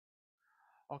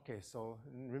 Okay, so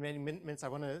in remaining minutes, I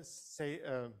want to say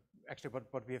actually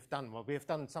what we have done. Well, we have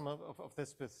done some of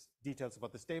this with details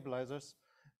about the stabilizers,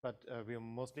 but we are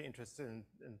mostly interested in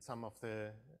some of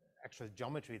the actual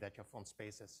geometry that you have on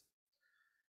spaces.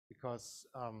 Because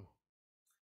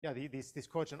yeah, these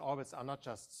coordinate orbits are not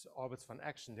just orbits for an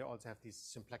action, they also have these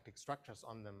symplectic structures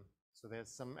on them. So there's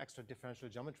some extra differential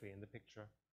geometry in the picture.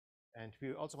 And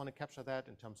we also want to capture that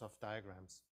in terms of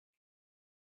diagrams.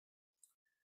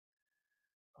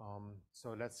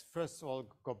 So let's first of all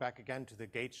go back again to the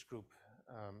gauge group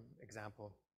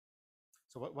example.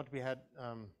 So what we had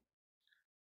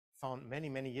found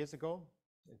many years ago,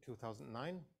 in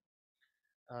 2009,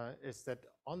 is that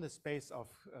on the space of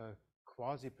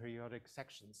quasi-periodic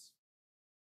sections,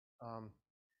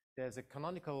 there's a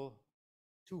canonical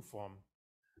two-form,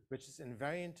 which is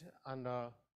invariant under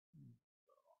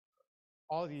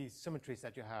all the symmetries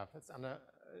that you have. It's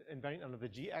invariant under the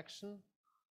G action,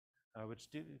 which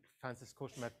defines this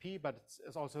quotient map P, but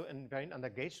it's also invariant under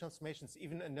gauge transformations,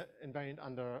 even invariant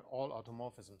under all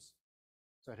automorphisms.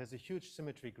 So it has a huge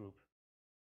symmetry group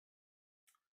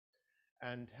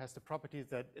and has the property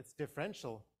that its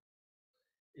differential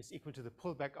is equal to the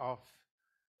pullback of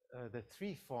the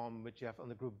 3 form which you have on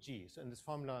the group G. So in this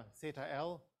formula, theta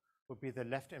L would be the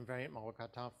left invariant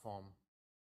Maroc-Cartan form.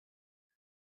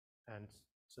 And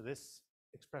so this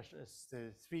expression is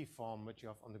the 3 form which you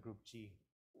have on the group G.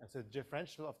 And so the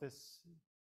differential of this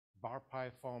bar pi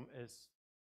form is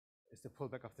the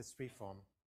pullback of this 3 form.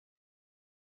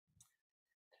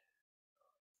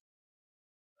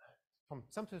 From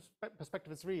some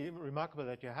perspective, it's really remarkable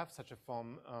that you have such a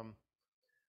form.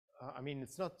 I mean,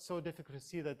 it's not so difficult to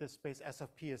see that this space S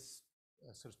of P is,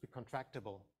 so to speak,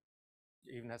 contractible.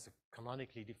 It even has a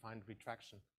canonically defined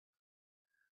retraction.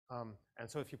 And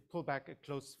so if you pull back a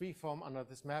closed 3 form under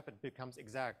this map, it becomes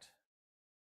exact.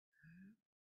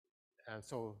 And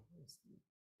so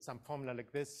some formula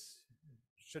like this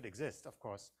should exist, of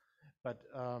course. But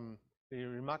the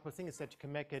remarkable thing is that you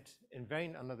can make it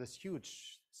invariant under this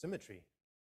huge symmetry,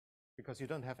 because you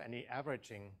don't have any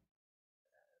averaging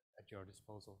at your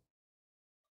disposal.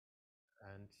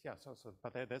 And yeah,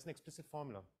 but there's an explicit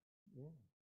formula.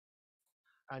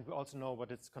 And we also know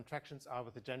what its contractions are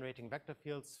with the generating vector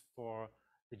fields for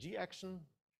the G action.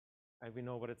 And we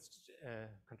know what its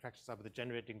contractions are with the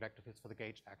generating vector fields for the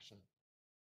gauge action.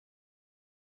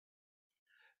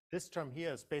 This term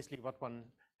here is basically what one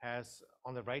has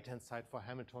on the right-hand side for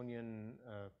Hamiltonian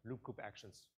loop group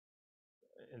actions.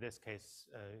 In this case,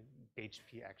 gauge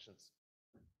P actions.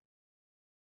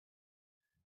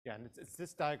 Yeah, and it's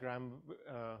this diagram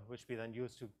which we then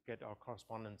use to get our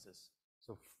correspondences.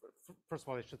 So first of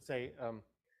all, I should say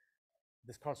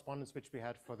this correspondence which we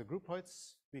had for the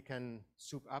groupoids, we can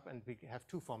soup up and we have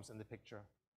 2 forms in the picture.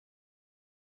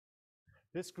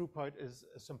 This groupoid is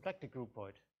a symplectic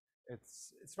groupoid.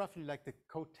 It's roughly like the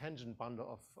cotangent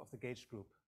bundle of the gauge group,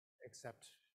 except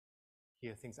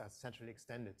here things are centrally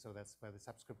extended, so that's where the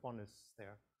subscript 1 is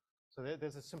there. So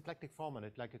there's a symplectic form on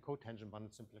it, like a cotangent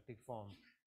bundle symplectic form.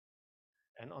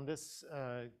 And on this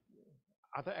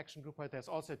other action groupoid, there's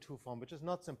also a 2 form, which is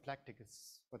not symplectic.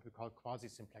 It's what we call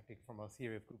quasi-symplectic from our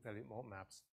theory of group value mode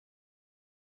maps.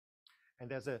 And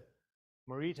there's a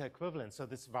Morita equivalence. So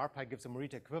this var pi gives a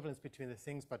Morita equivalence between the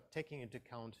things, but taking into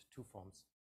account 2 forms.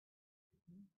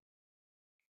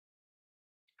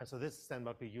 And so this is then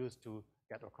what we use to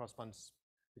get our correspondence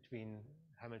between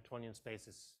Hamiltonian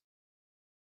spaces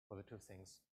for the 2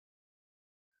 things.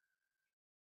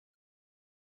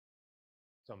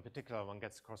 So in particular, one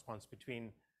gets correspondence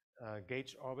between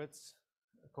gauge orbits,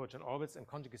 cotangent orbits, and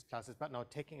conjugate classes, but now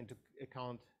taking into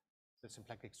account the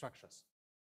symplectic structures.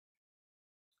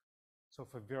 So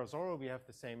for Virasoro, we have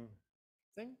the same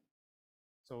thing.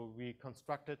 So we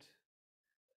constructed,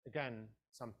 again,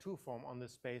 some 2 form on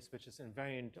this space, which is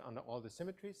invariant under all the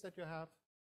symmetries that you have,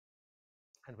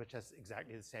 and which has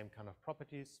exactly the same kind of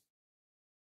properties.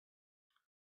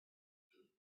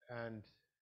 And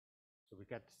so we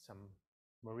get some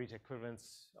Morita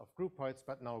equivalence of groupoids,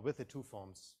 but now with the 2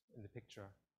 forms in the picture,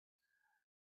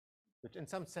 which in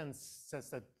some sense says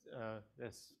that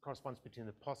there's corresponds between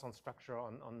the Poisson structure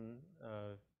on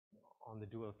the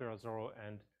dual Virasoro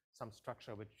and some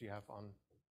structure which you have on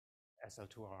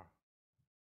SL2R.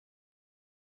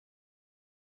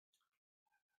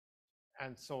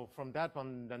 And so from that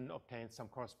one then obtains some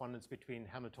correspondence between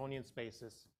Hamiltonian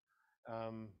spaces,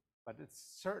 but it's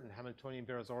certain Hamiltonian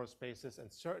Virasoro spaces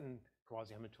and certain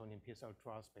quasi-Hamiltonian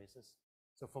PSL2R spaces.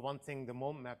 So for one thing, the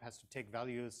moment map has to take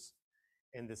values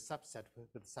in the subset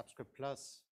with the subscript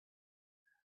plus,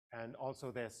 and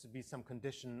also there's to be some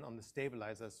condition on the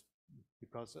stabilizers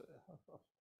because of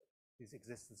this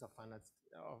existence of finite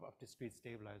of discrete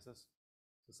stabilizers.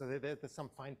 So there's some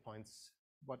fine points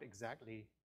what exactly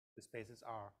the spaces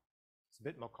are. It's a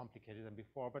bit more complicated than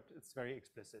before, but it's very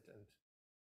explicit. And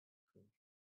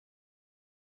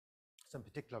so in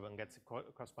particular, one gets a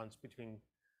correspondence between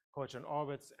cotangent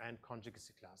orbits and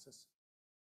conjugacy classes.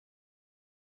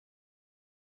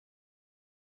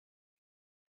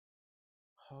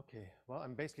 Okay, well,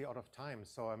 I'm basically out of time,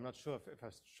 so I'm not sure if I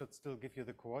should still give you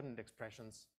the coordinate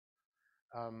expressions.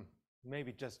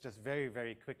 maybe just very,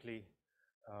 very quickly,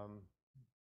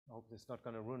 I hope this is not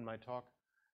going to ruin my talk.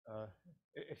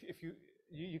 If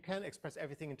you can express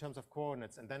everything in terms of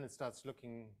coordinates, and then it starts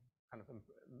looking kind of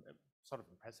sort of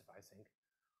impressive, I think.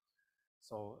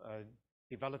 So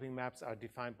developing maps are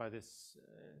defined by this,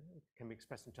 can be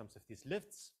expressed in terms of these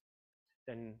lifts.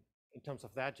 Then in terms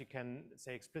of that, you can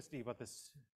say explicitly what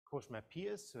this quotient map P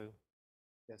is. So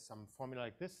there's some formula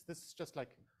like this. This is just like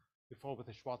before with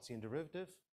the Schwarzian derivative.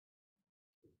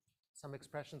 Some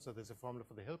expression, so there's a formula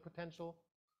for the Hill potential.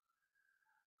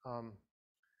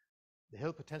 The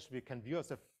Hill potential we can view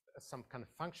as some kind of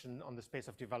function on the space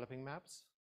of developing maps,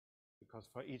 because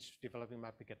for each developing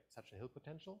map we get such a Hill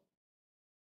potential.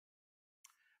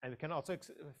 And we can also,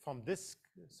 from this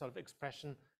sort of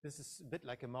expression, this is a bit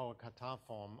like a Maurer-Cartan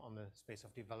form on the space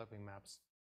of developing maps.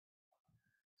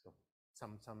 So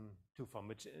some two form,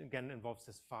 which again involves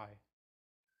this phi.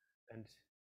 And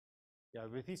yeah,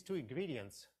 with these two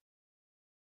ingredients,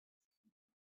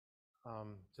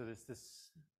 so there's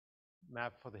this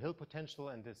map for the Hill potential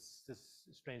and this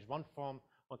strange one form,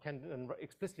 one can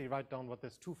explicitly write down what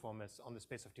this two form is on the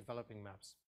space of developing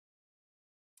maps.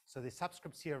 So the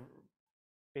subscripts here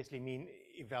basically mean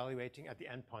evaluating at the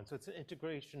endpoint. So it's an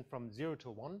integration from 0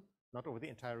 to 1, not over the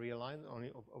entire real line, only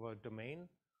over a domain.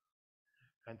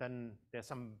 And then there's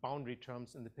some boundary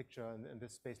terms in the picture, and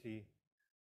this basically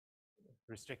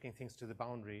restricting things to the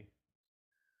boundary.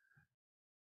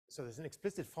 So there's an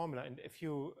explicit formula, and if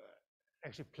you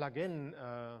actually plug in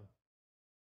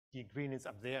the ingredients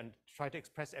up there and try to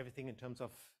express everything in terms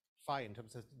of phi, in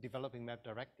terms of developing map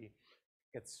directly,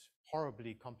 it gets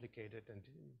horribly complicated. And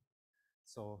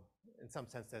so in some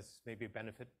sense, there's maybe a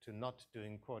benefit to not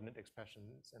doing coordinate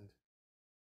expressions and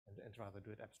rather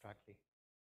do it abstractly.